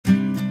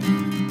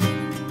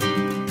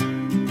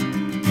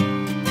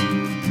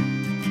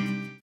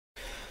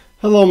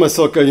Hello my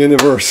soccer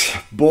universe.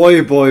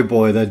 Boy,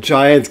 the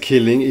giant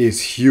killing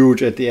is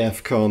huge at the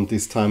AFCON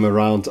this time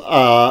around.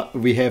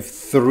 We have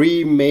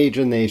three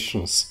major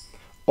nations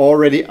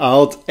already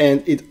out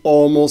and it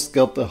almost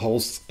got the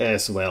hosts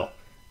as well.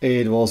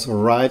 It was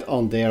right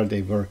on there.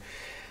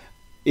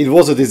 It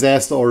was a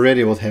disaster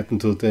already what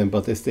happened to them,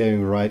 but they're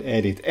staring right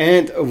at it.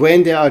 And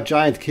when there are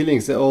giant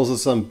killings, there are also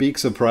some big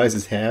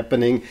surprises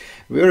happening.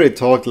 We already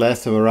talked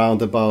last time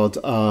around about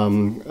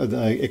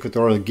the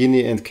Equatorial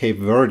Guinea and Cape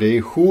Verde,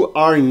 who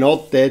are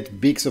not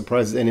that big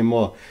surprises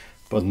anymore.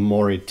 But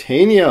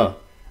Mauritania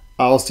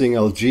ousting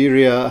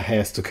Algeria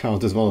has to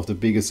count as one of the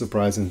biggest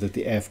surprises that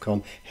the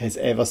AFCON has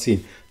ever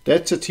seen.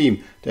 That's a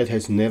team that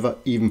has never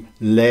even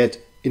led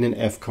in an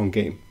AFCON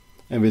game.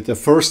 And with the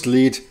first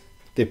lead,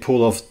 they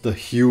pull off the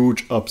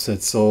huge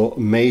upset. So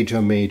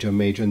major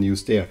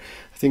news there.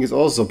 I think it's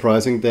also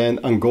surprising then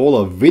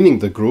Angola winning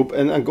the group,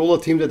 an Angola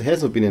team that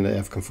hasn't been in the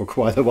AFCON for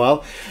quite a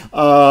while.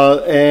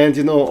 And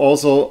you know,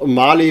 also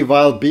Mali,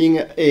 while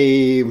being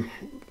a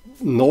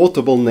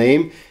notable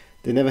name,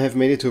 they never have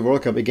made it to a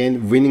World Cup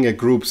again, winning a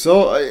group.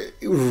 So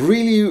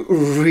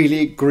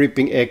really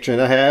gripping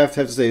action. I have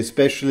to say,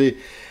 especially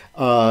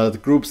the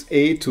groups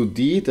A to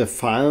D, the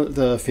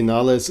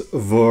finales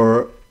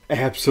were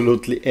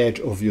absolutely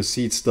edge of your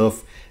seat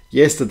stuff.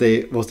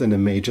 Yesterday was then a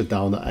major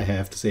downer, I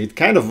have to say. It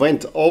kind of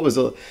went always,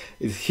 it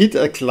hit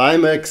a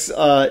climax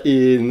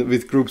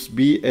with groups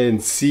B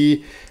and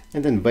C,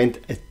 and then went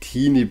a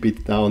teeny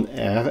bit down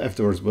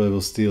afterwards, but it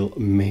was still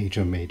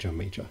major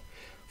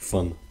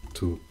fun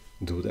to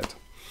do that.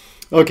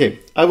 Okay,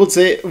 I would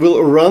say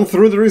we'll run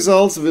through the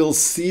results. We'll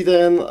see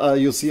then,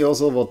 you'll see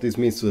also what this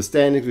means to the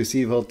standings. We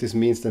see what this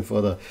means then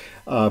for the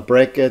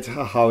bracket,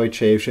 how it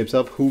shapes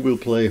up, who will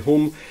play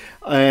whom.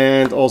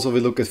 And also we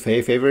look at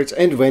favorites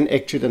and when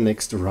actually the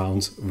next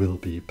rounds will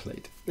be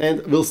played.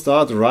 And we'll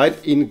start right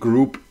in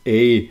Group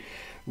A,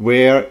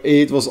 where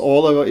it was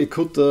all over.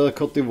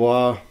 Côte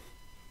d'Ivoire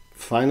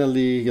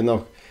finally, you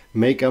know,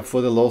 make up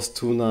for the loss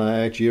to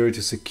Nigeria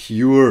to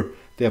secure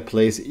their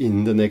place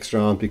in the next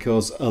round,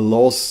 because a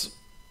loss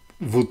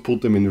would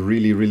put them in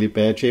really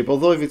bad shape.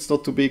 Although if it's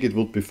not too big, it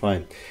would be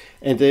fine.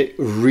 And they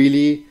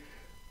really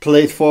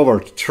played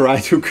forward,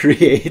 tried to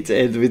create,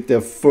 and with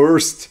their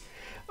first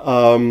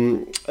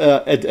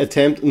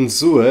attempt,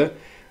 Nsue,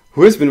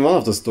 who has been one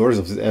of the stories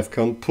of this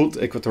AFCON, put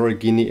Equatorial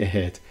Guinea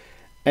ahead.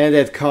 And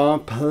that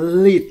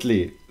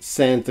completely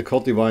sent the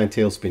Côte d'Ivoire in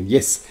tailspin.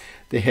 Yes,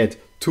 they had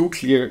two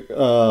clear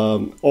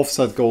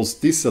offside goals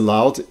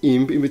disallowed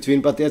in between,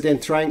 but they're then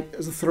trying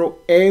to throw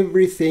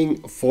everything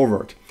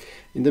forward.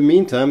 In the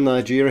meantime,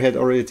 Nigeria had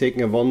already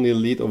taken a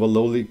 1-0 lead over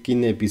lowly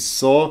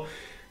Guinea-Bissau,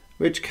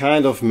 which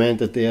kind of meant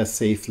that they are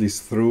safely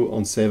through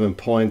on 7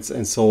 points.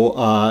 And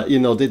so, you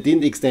know, they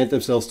didn't extend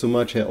themselves too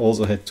much. They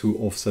also had two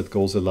offside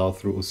goals allowed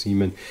through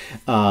Osimhen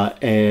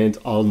and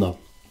Alna.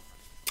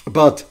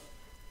 But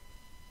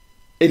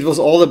it was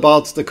all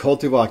about the Côte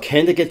d'Ivoire.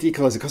 Can they get the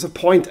equalizer? Because a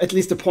point, at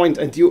least a point,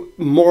 and you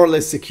more or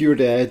less secure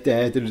that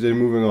they're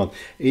moving on.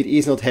 It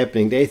is not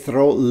happening. They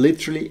throw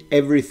literally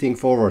everything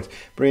forward.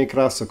 Bring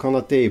Crasso,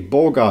 Konate,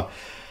 Boga.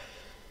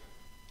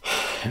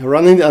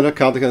 Running the other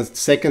counter,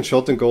 second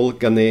shot and goal,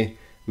 Gane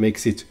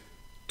makes it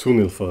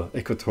 2-0 for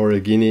Equatorial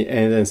Guinea.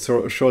 And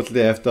then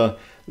shortly after,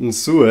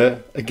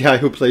 Nsue, a guy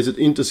who plays at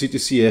Intercity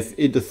CF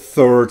in the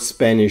third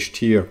Spanish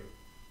tier,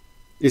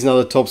 is now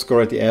the top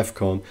scorer at the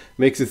AFCON,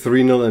 makes it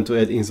 3-0, and to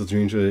add insult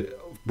to injury,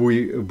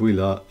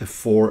 Bouila a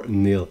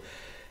 4-0.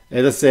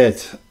 As I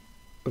said,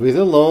 with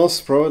a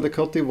loss, probably the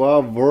Côte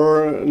d'Ivoire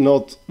were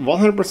not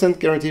 100%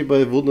 guaranteed,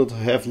 but it would not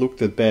have looked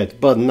that bad.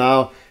 But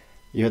now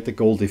you had the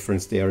goal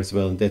difference there as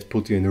well, and that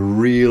put you in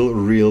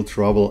real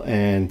trouble.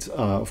 And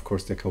of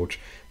course, their coach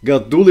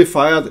got duly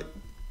fired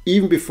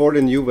even before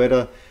they knew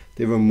whether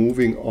they were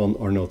moving on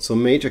or not. So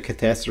major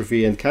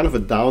catastrophe and kind of a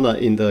downer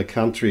in the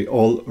country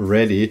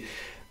already.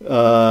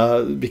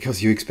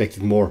 Because you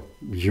expected more.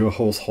 Your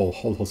whole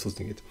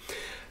hosting it.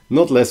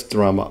 Not less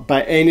drama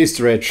by any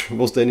stretch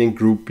was then in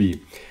Group B,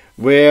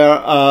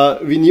 where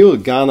we knew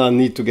Ghana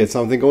need to get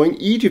something going,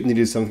 Egypt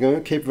needed something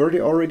going, Cape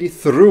Verde already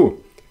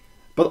through,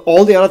 but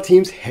all the other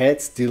teams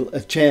had still a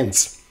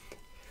chance.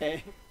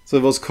 So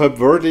it was Cape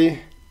Verde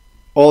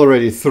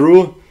already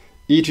through,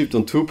 Egypt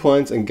on 2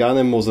 points, and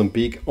Ghana and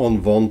Mozambique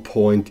on 1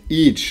 point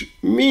each,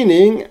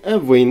 meaning a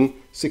win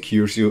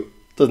secures you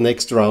the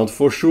next round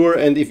for sure.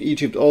 And if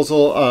Egypt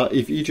also,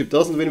 if Egypt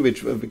doesn't win,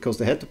 which because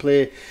they had to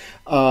play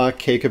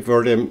Cape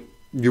Verde,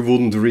 you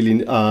wouldn't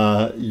really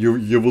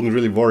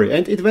worry.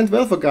 And it went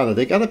well for Ghana.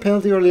 They got a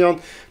penalty early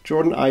on.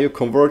 Jordan Ayew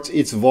converts.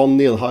 It's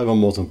 1-0. However,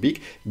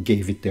 Mozambique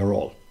gave it their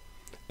all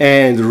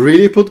and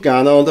really put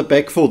Ghana on the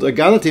back foot. A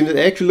Ghana team that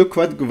actually looked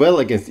quite well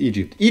against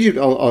Egypt. Egypt,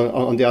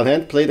 on the other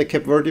hand, played a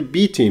Cape Verde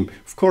B team.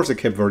 Of course, a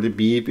Cape Verde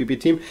B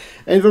team.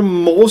 And were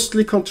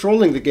mostly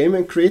controlling the game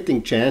and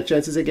creating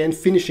chances again.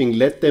 Finishing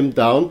let them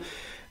down.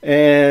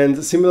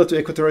 And similar to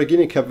Equatorial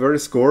Guinea, Cape Verde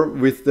score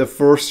with the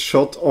first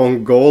shot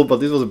on goal. But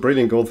this was a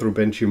brilliant goal through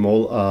Ben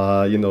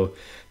Chimol. You know,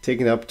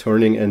 taking up,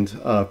 turning, and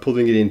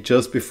putting it in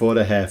just before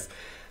the half.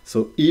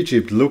 So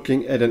Egypt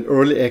looking at an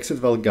early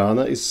exit while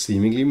Ghana is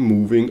seemingly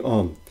moving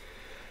on.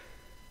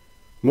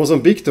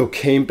 Mozambique though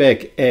came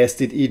back, as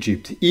did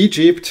Egypt.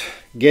 Egypt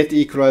get the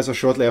equalizer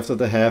shortly after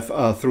the half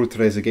through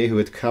Trezeguet, who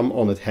had come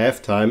on at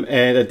halftime.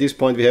 And at this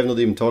point we have not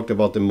even talked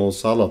about the Mo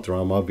Salah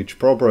drama, which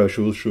probably I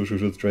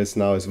should address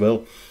now as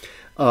well.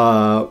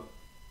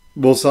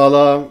 Mo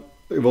Salah,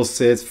 it was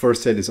said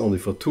first set is only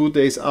for 2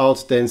 days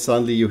out. Then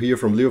suddenly you hear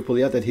from Liverpool,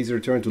 yeah, that he's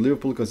returned to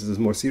Liverpool because it's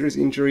a more serious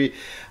injury,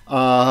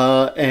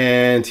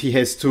 and he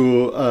has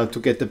to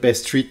get the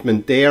best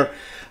treatment there.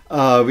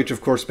 Which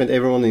of course spent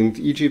everyone in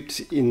Egypt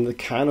in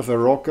kind of a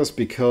rockers,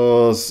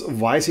 because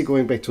why is he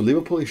going back to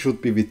Liverpool? He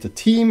should be with the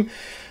team.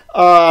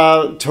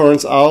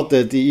 Turns out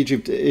that the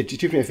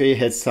Egyptian FA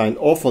had signed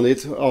off on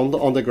it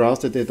on the grounds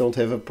that they don't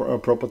have a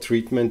proper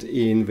treatment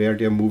in where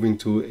they're moving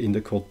to in the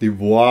Côte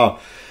d'Ivoire.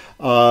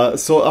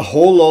 So a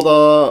whole lot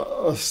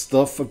of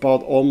stuff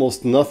about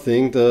almost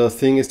nothing. The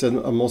thing is that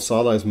Mo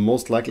Salah is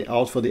most likely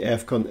out for the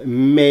AFCON,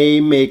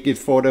 may make it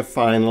for the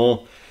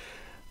final.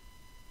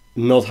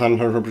 Not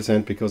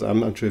 100% because I'm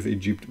not sure if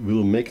Egypt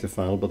will make the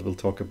final, but we'll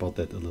talk about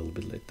that a little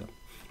bit later.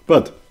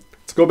 But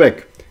let's go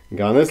back.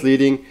 Ghana is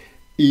leading.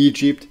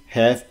 Egypt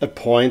have a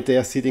point. They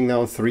are sitting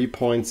now 3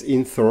 points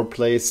in third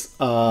place.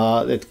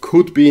 That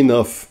could be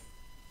enough,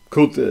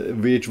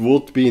 which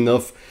would be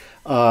enough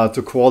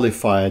to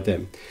qualify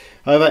them.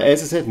 However,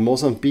 as I said,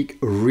 Mozambique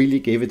really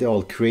gave it their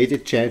all,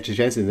 created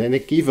chances, and then they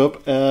give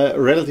up a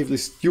relatively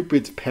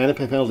stupid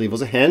penalty. It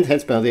was a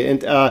hands penalty,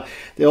 and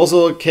they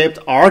also kept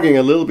arguing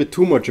a little bit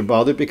too much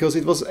about it because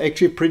it was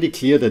actually pretty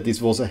clear that this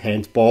was a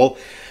handball.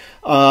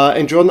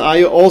 And Jordan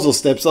Ayew also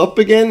steps up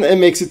again and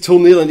makes it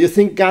 2-0, and you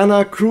think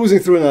Ghana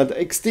cruising through that,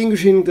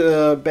 extinguishing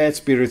the bad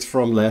spirits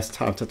from last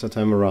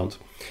time around.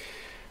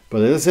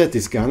 But as I said,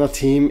 this Ghana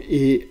team,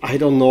 I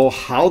don't know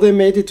how they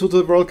made it to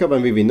the World Cup. I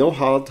mean, we know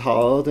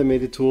how they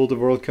made it to the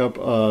World Cup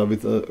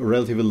with a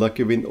relatively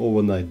lucky win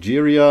over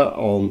Nigeria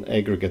on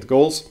aggregate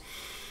goals.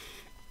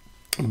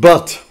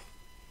 But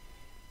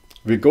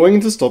we're going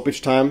into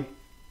stoppage time,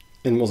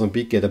 and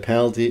Mozambique get a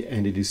penalty,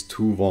 and it is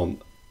 2-1.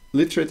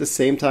 Literally at the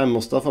same time,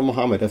 Mustafa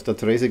Mohamed, after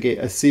Trezeguet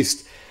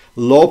assist,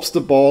 lobs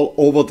the ball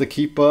over the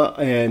keeper,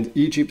 and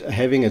Egypt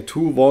having a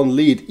 2-1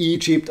 lead.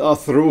 Egypt are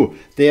through.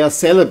 They are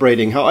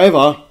celebrating.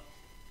 However,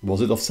 was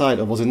it offside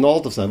or was it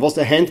not offside? Was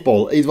it a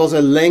handball? It was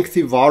a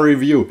lengthy VAR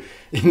review.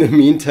 In the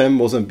meantime,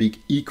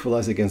 Mozambique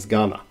equalized against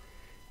Ghana.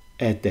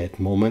 At that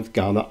moment,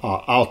 Ghana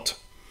are out.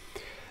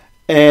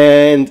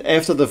 And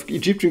after the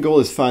Egyptian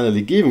goal is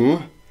finally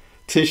given,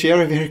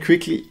 Teixeira very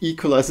quickly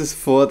equalizes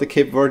for the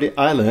Cape Verde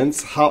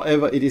Islands.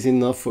 However, it is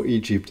enough for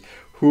Egypt,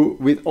 who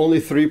with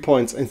only 3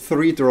 points and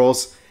 3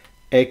 draws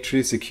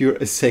actually secure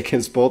a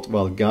second spot,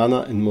 while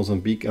Ghana and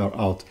Mozambique are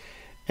out.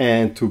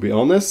 And to be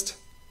honest,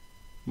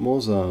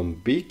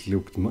 Mozambique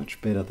looked much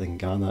better than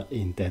Ghana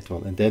in that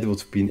one, and that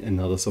would have been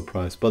another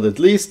surprise. But at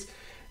least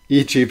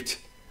Egypt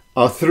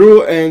are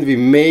through, and we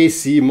may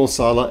see Mo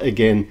Salah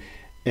again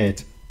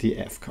at the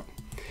AFCON.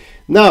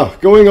 Now,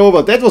 going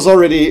over, that was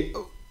already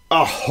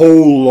a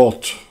whole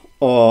lot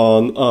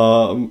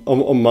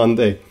on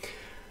Monday.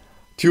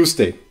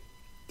 Tuesday.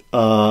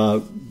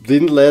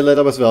 Didn't let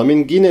up as well. I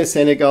mean, Guinea,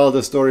 Senegal,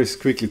 the story is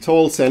quickly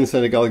told.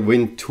 Senegal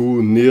win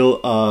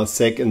 2-0.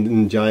 Second,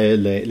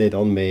 Ndiaye late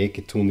on make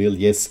it 2-0.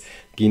 Yes,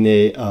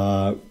 Guinea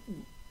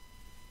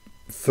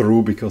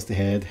through because they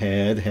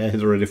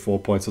had already 4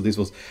 points. So this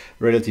was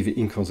relatively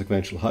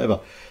inconsequential.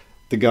 However,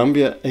 the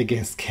Gambia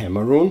against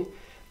Cameroon,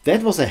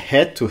 that was a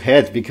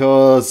head-to-head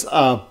because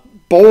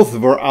both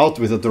were out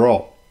with a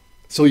draw.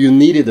 So you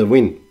needed a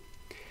win.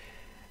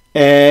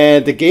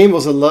 And the game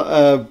was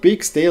a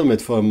big stalemate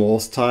for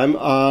most time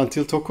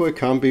until Toko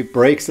Ekambi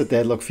breaks the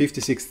deadlock.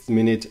 56th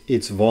minute,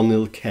 it's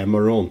 1-0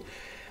 Cameroon.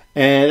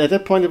 And at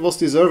that point it was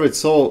deserved.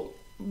 So,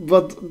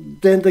 but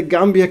then the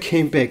Gambia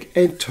came back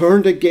and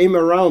turned the game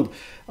around.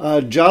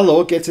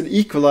 Jallo gets an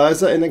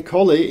equalizer, and then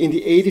Colley in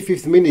the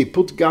 85th minute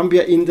put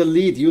Gambia in the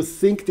lead. You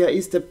think there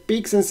is the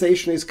big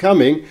sensation is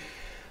coming.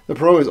 The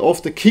problem is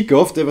off the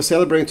kickoff, they were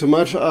celebrating too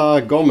much.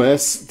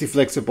 Gomez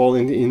deflects the ball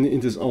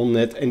in his own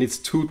net, and it's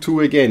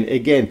 2-2 again.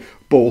 Again,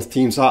 both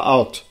teams are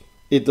out.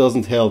 It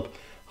doesn't help.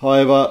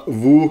 However,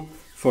 Wu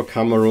for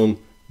Cameroon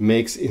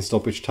makes in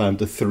stoppage time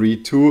the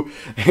 3-2.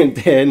 And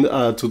then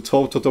to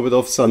top it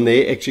off,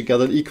 Sané actually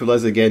got an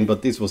equalizer again,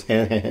 but this was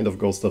hand of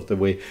God stuff the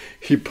way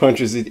he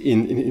punches it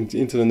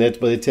into the net.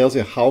 But it tells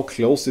you how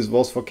close this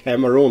was for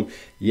Cameroon.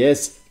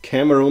 Yes,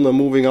 Cameroon are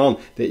moving on.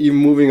 They're even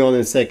moving on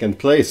in second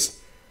place.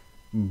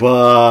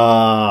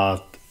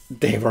 But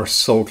they were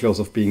so close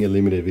of being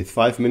eliminated. With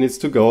 5 minutes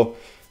to go,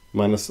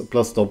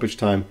 plus stoppage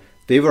time,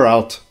 they were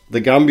out.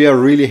 The Gambia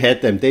really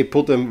had them. They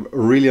put them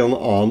really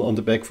on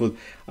the back foot.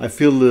 I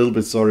feel a little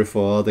bit sorry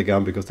for the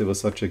Gambia because they were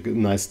such a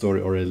nice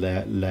story already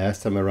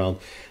last time around.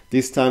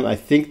 This time I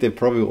think they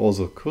probably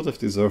also could have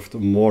deserved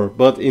more.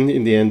 But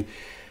in the end,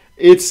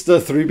 it's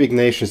the three big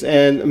nations.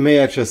 And may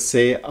I just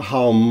say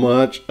how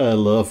much I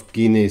love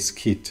Guinea's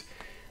kit.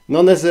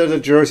 Not necessarily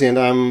the jersey, and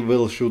I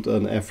will shoot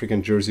an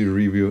African jersey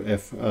review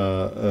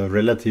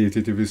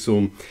relatively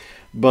soon.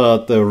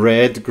 but the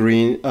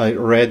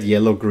red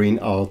yellow green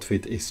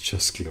outfit is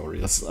just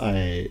glorious.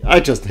 I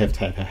just have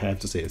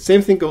to say it.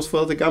 Same thing goes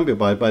for the Gambia,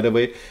 by the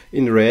way,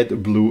 in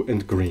red, blue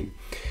and green.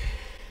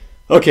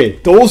 Okay,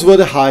 those were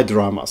the high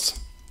dramas.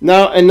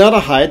 Now another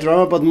high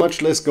drama, but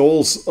much less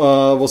goals,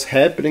 was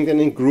happening then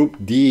in Group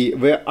D,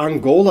 where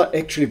Angola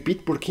actually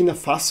beat Burkina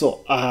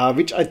Faso,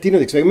 which I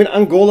didn't expect. I mean,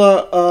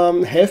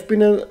 Angola have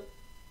been a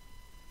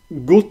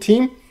good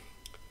team,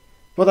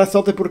 but I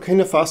thought that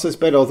Burkina Faso is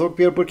better. Although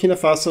Burkina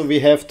Faso, we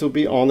have to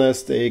be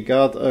honest, they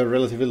got a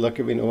relatively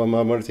lucky win over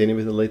Mauritania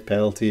with a late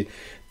penalty.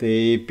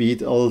 They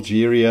beat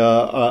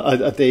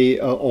Algeria. They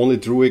only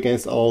drew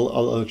against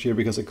Algeria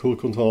because of cool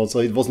control, so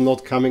it was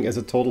not coming as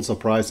a total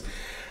surprise.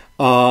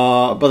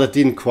 But I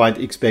didn't quite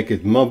expect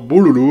it.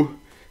 Mabululu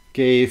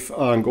gave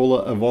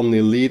Angola a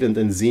 1-0 lead, and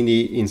then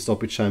Zini in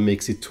stoppage time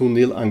makes it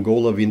 2-0.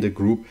 Angola win the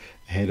group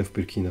ahead of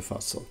Burkina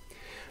Faso.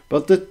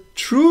 But the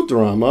true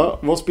drama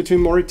was between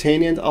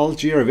Mauritania and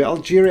Algeria, where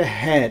Algeria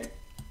had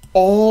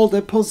all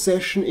the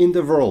possession in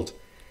the world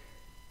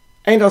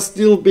and are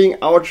still being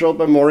outshot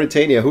by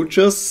Mauritania, who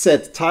just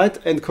sat tight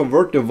and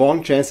convert the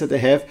one chance that they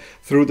have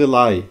through the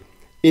lie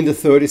in the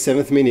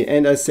 37th minute.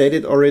 And I said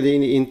it already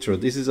in the intro,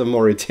 this is a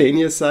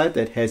Mauritania side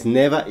that has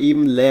never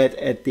even led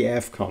at the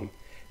AFCON.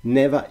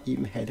 Never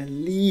even had a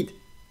lead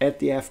at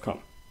the AFCON.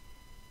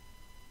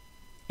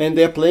 And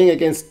they're playing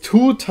against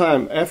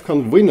two-time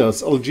AFCON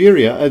winners,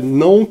 Algeria, a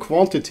known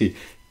quantity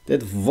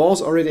that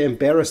was already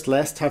embarrassed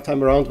last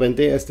time around when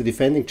they, as the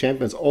defending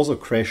champions, also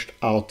crashed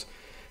out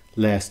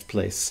last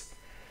place.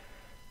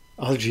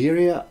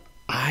 Algeria,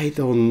 I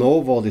don't know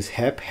what is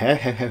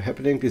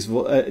happening.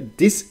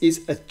 This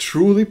is a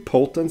truly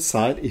potent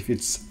side. If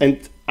it's,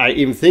 and I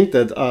even think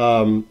that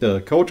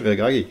the coach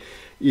Regagi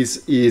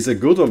is a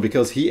good one,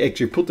 because he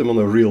actually put them on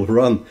a real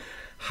run.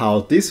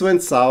 How this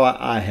went sour,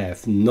 I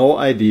have no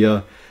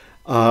idea.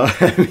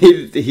 I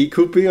mean, he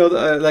could be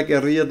like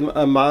a Riyad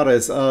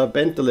Mahrez,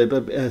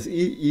 Bentaleb,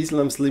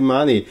 Islam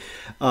Slimani.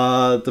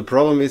 The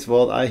problem is,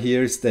 what I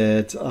hear is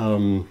that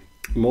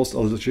most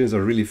Algerians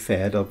are really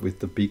fed up with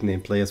the big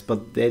name players,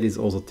 but that is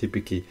also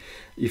typically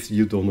if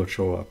you do not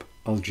show up.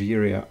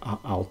 Algeria are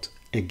out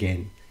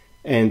again.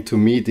 And to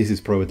me, this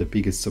is probably the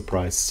biggest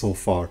surprise so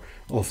far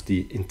of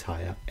the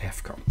entire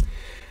AFCON.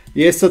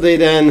 Yesterday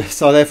then,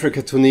 South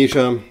Africa,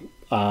 Tunisia.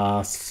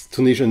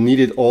 Tunisia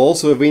needed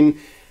also a win.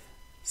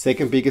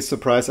 Second biggest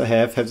surprise I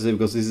have to say,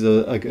 because this is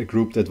a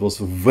group that was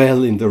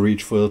well in the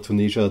reach for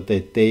Tunisia,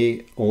 that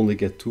they only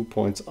get 2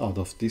 points out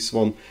of this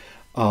one.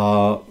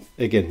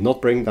 Again,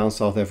 not bringing down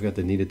South Africa,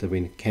 they needed the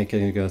win.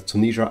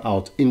 Tunisia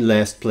out in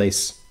last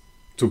place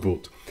to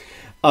boot.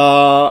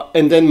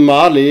 And then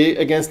Mali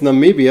against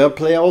Namibia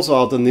play also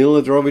out a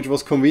 0-0 draw, which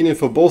was convenient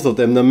for both of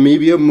them.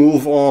 Namibia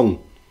move on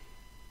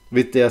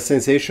with their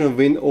sensational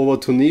win over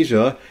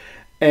Tunisia.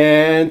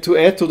 And to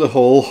add to the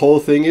whole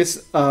thing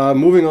is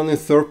moving on in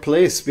third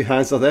place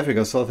behind South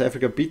Africa. South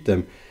Africa beat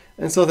them.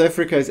 And South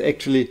Africa is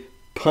actually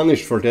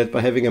punished for that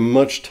by having a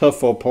much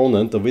tougher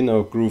opponent, the winner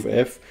of Group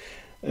F,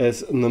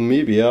 as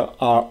Namibia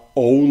are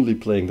only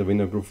playing the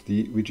winner of Group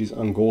D, which is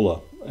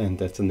Angola. And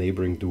that's a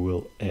neighboring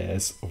duel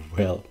as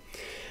well.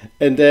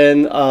 And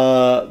then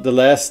the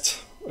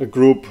last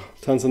group,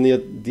 Tanzania,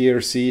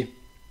 DRC,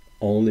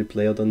 only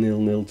play out a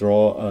 0-0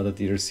 draw. The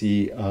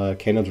DRC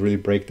cannot really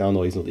break down,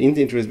 or is not in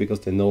the interest,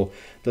 because they know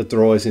the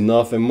draw is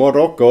enough. And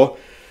Morocco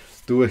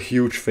do a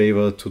huge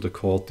favor to the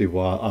Côte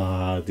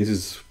d'Ivoire. This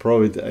is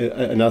probably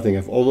another thing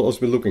I've always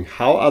been looking.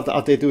 How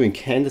are they doing?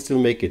 Can they still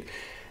make it?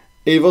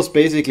 It was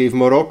basically, if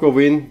Morocco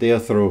win, they are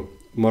through.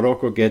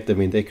 Morocco get the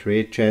win. They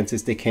create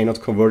chances. They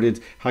cannot convert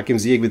it. Hakim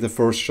Ziyech with the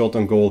first shot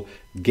on goal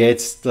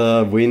gets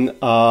the win.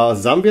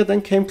 Zambia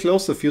then came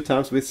close a few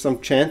times with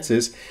some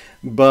chances.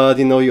 But,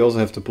 you know, you also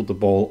have to put the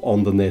ball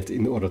on the net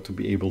in order to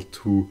be able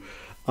to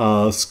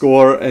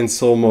score. And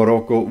so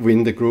Morocco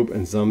win the group,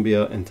 and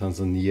Zambia and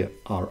Tanzania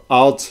are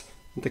out.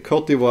 The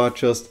Côte d'Ivoire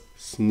just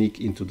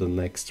sneak into the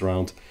next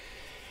round.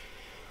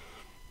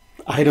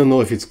 I don't know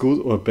if it's good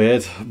or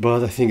bad,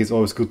 but I think it's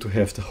always good to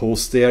have the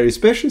host there,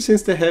 especially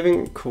since they're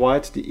having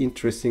quite the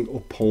interesting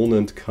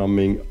opponent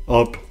coming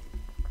up.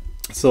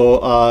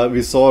 So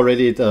we saw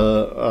already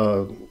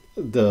the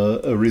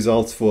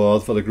results for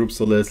the group,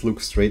 so let's look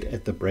straight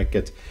at the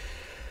bracket.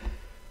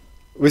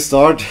 We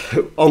start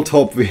on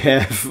top. We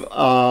have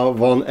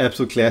one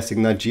absolute classic,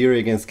 Nigeria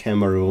against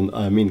Cameroon.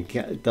 I mean,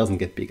 it doesn't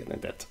get bigger than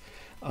that.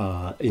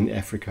 In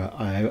Africa,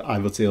 I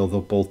would say,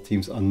 although both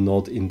teams are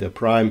not in their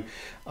prime,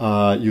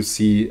 you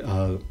see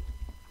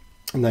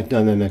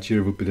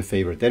Nigeria would be the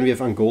favorite. Then we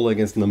have Angola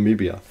against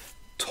Namibia,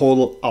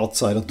 total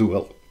outsider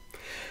duel.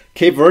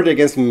 Cape Verde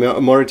against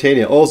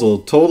Mauritania, also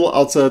total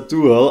outsider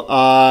duel.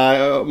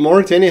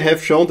 Mauritania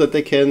have shown that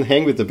they can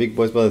hang with the big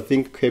boys, but I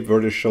think Cape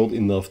Verde showed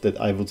enough that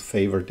I would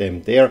favor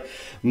them there.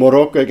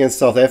 Morocco against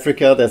South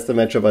Africa, that's the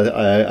matchup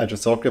I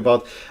just talked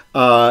about.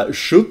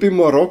 Should be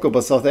Morocco,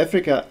 but South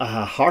Africa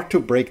hard to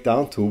break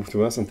down to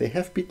us, and they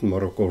have beaten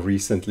Morocco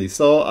recently.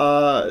 So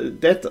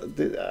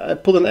I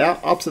put an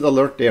upset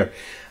alert there.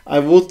 I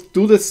would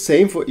do the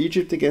same for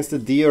Egypt against the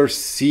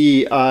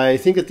DRC. I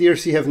think the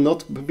DRC have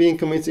not been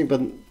convincing,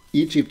 but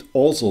Egypt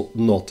also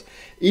not.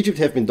 Egypt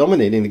have been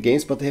dominating the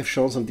games, but they have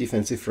shown some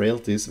defensive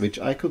frailties, which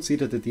I could see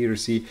that the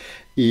DRC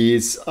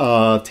is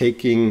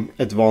taking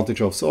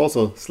advantage of. So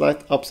also,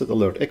 slight upset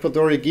alert.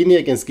 Equatorial Guinea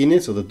against Guinea,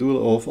 so the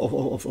duel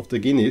of the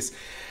Guineas.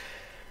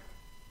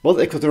 What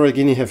Equatorial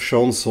Guinea have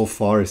shown so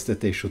far is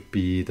that they should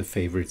be the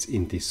favorites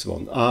in this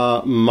one.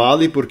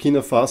 Mali,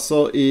 Burkina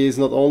Faso is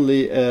not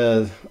only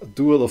a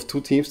duel of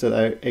two teams that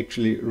I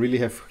actually really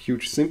have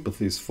huge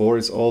sympathies for,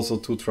 it's also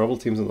two trouble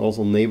teams and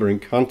also neighboring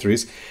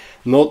countries.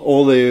 Not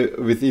only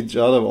with each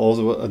other, but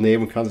also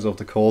neighboring countries of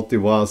the Côte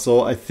d'Ivoire.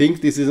 So I think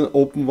this is an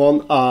open one.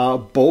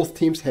 Both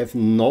teams have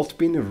not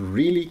been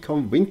really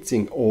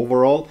convincing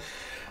overall,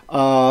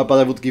 but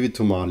I would give it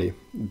to Mali,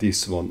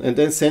 this one. And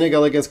then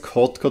Senegal against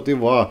Côte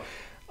d'Ivoire.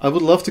 I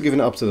would love to give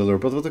an upset alert,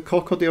 but what the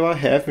Côte d'Ivoire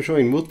have been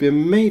showing would be a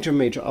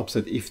major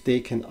upset if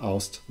they can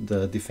oust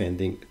the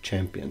defending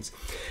champions.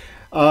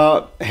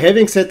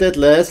 Having said that,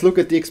 let's look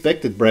at the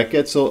expected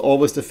bracket. So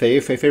always the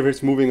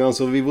favorites moving on.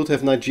 So we would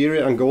have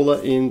Nigeria,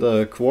 Angola in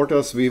the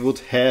quarters. We would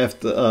have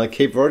the,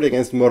 Cape Verde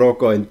against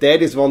Morocco, and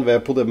that is one where I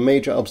put a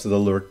major upset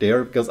alert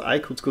there, because I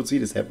could see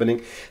this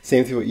happening.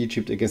 Same thing for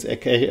Egypt against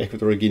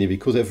Equatorial Guinea. We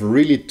could have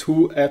really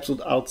two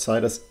absolute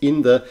outsiders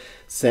in the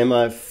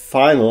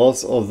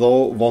semi-finals,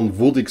 although one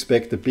would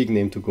expect a big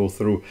name to go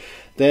through.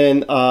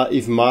 Then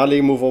if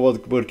Mali move over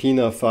to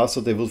Burkina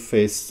Faso, they will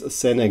face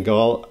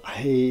Senegal.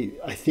 I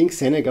think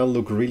Senegal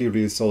look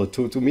really solid.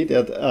 To me,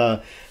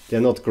 they're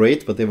not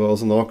great, but they were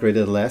also not great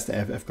at the last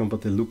AFCON,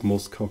 but they look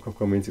most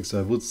convincing. So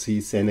I would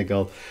see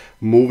Senegal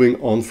moving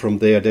on from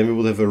there. Then we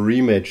would have a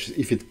rematch.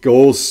 If it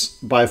goes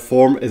by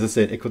form, as I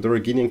said,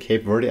 Equatorial Guinea and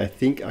Cape Verde, I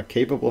think are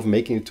capable of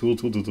making it to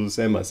the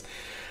semis.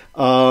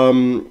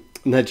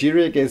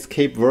 Nigeria against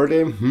Cape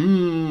Verde.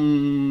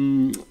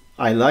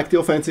 I like the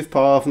offensive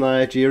power of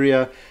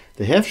Nigeria.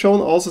 They have shown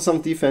also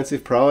some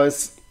defensive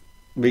prowess.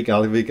 We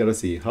gotta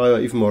see. However,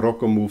 if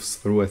Morocco moves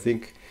through, I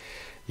think,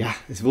 yeah,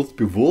 it would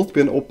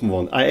be an open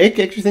one. I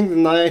actually think that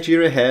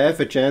Nigeria have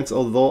a chance,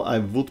 although I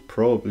would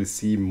probably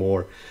see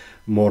more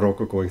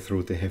Morocco going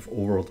through. They have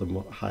overall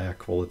the higher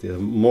quality, a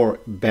more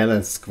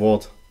balanced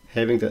squad.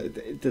 Having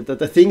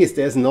the thing is,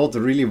 there's not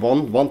really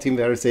one team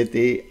where I say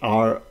they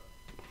are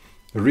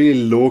really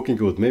looking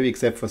good, maybe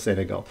except for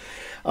Senegal.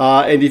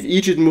 And if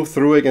Egypt moves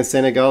through against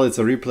Senegal, it's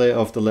a replay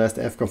of the last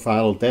AFCON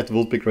final. That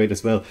would be great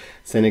as well.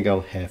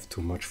 Senegal have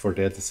too much for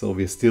that, so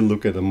we still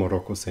look at the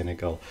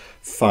Morocco-Senegal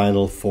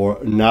final for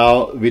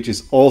now, which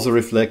is also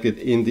reflected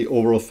in the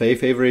overall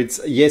favorites.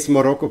 Yes,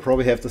 Morocco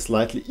probably have the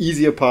slightly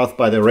easier path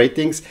by the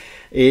ratings.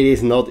 It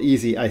is not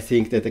easy. I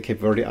think that the Cape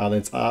Verde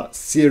Islands are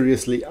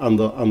seriously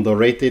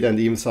underrated, and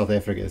even South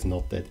Africa is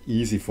not that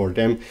easy for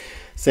them.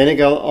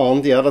 Senegal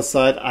on the other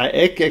side, I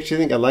actually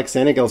think I like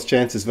Senegal's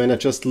chances when I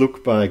just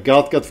look by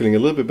gut feeling a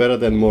little bit better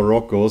than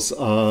Morocco's,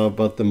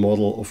 but the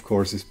model of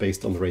course is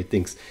based on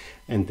ratings,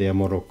 and there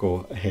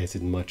Morocco has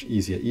it much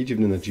easier.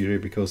 Egypt and Nigeria,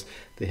 because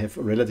they have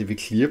a relatively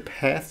clear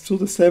path to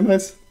the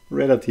semis,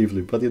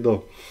 relatively, but you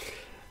know,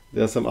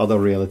 there are some other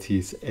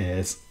realities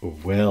as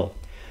well.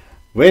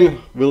 When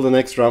will the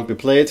next round be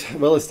played?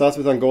 Well, it starts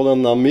with Angola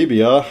and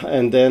Namibia,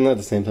 and then at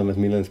the same time as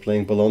Milan is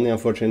playing Bologna,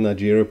 unfortunately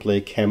Nigeria play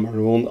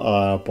Cameroon.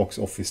 Box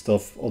office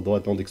stuff, although I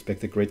don't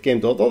expect a great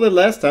game. Although the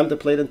last time they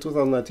played in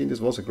 2019, this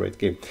was a great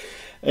game.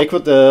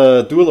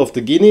 The duel of the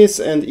Guineas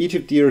and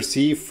Egypt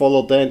DRC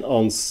followed then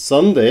on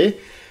Sunday.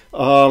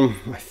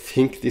 I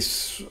think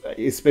this,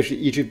 especially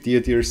Egypt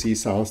DRC,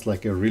 sounds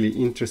like a really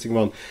interesting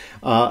one.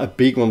 A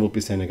big one would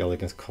be Senegal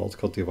against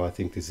Côte d'Ivoire. I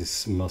think this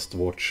is must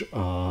watch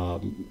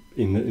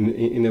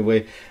in a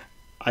way.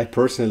 I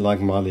personally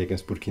like Mali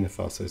against Burkina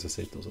Faso. As I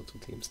said, those are two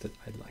teams that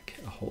I like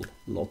a whole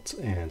lot,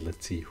 and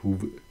let's see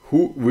who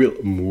will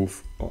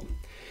move on.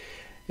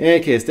 In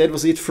any case, that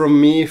was it from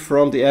me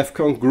from the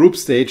AFCON group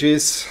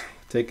stages.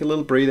 Take a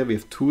little breather. We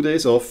have 2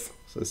 days off.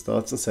 So it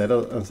starts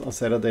on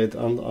Saturday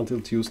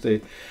until Tuesday.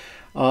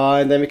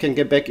 And then we can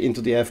get back into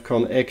the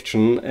AFCON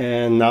action.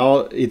 And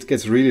now it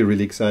gets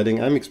really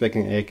exciting. I'm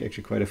expecting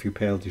actually quite a few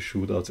penalty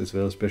shootouts as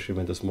well, especially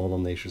when the smaller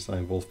nations are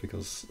involved,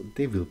 because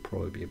they will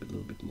probably be a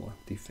little bit more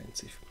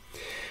defensive.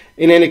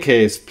 In any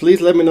case, please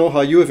let me know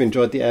how you have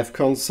enjoyed the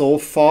AFCON so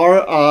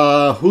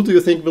far. Who do you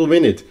think will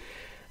win it?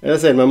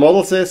 As I said, my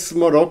model says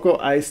Morocco.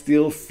 I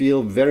still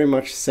feel very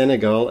much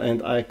Senegal,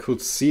 and I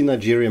could see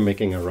Nigeria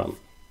making a run.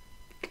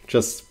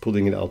 Just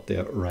putting it out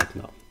there right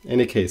now. In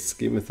any case,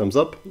 give me a thumbs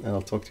up, and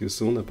I'll talk to you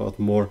soon about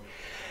more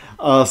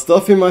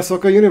stuff in my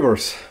soccer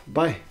universe.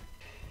 Bye.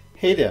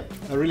 Hey there,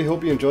 I really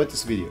hope you enjoyed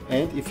this video,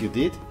 and if you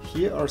did,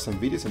 here are some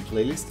videos and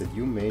playlists that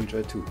you may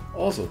enjoy too.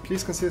 Also,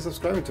 please consider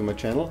subscribing to my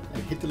channel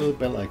and hit the little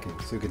bell icon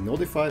so you get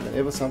notified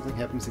whenever something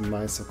happens in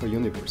my soccer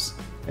universe.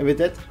 And with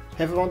that,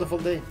 have a wonderful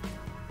day.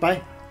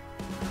 Bye.